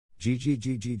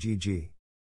GGGGGG.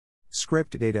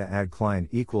 Script data add client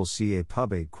equals CA pub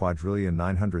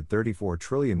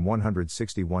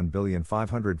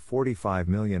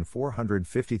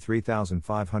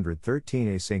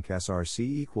 8,934,161,545,453,513 async src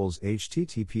equals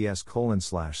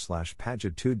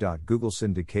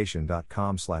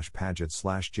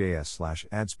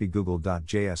https://paget2.googlesyndication.com/paget/js/adsp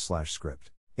google.js/script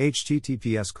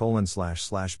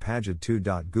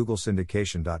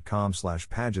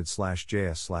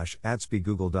https://paget2.googlesyndication.com/paget/js/adsp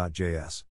google.js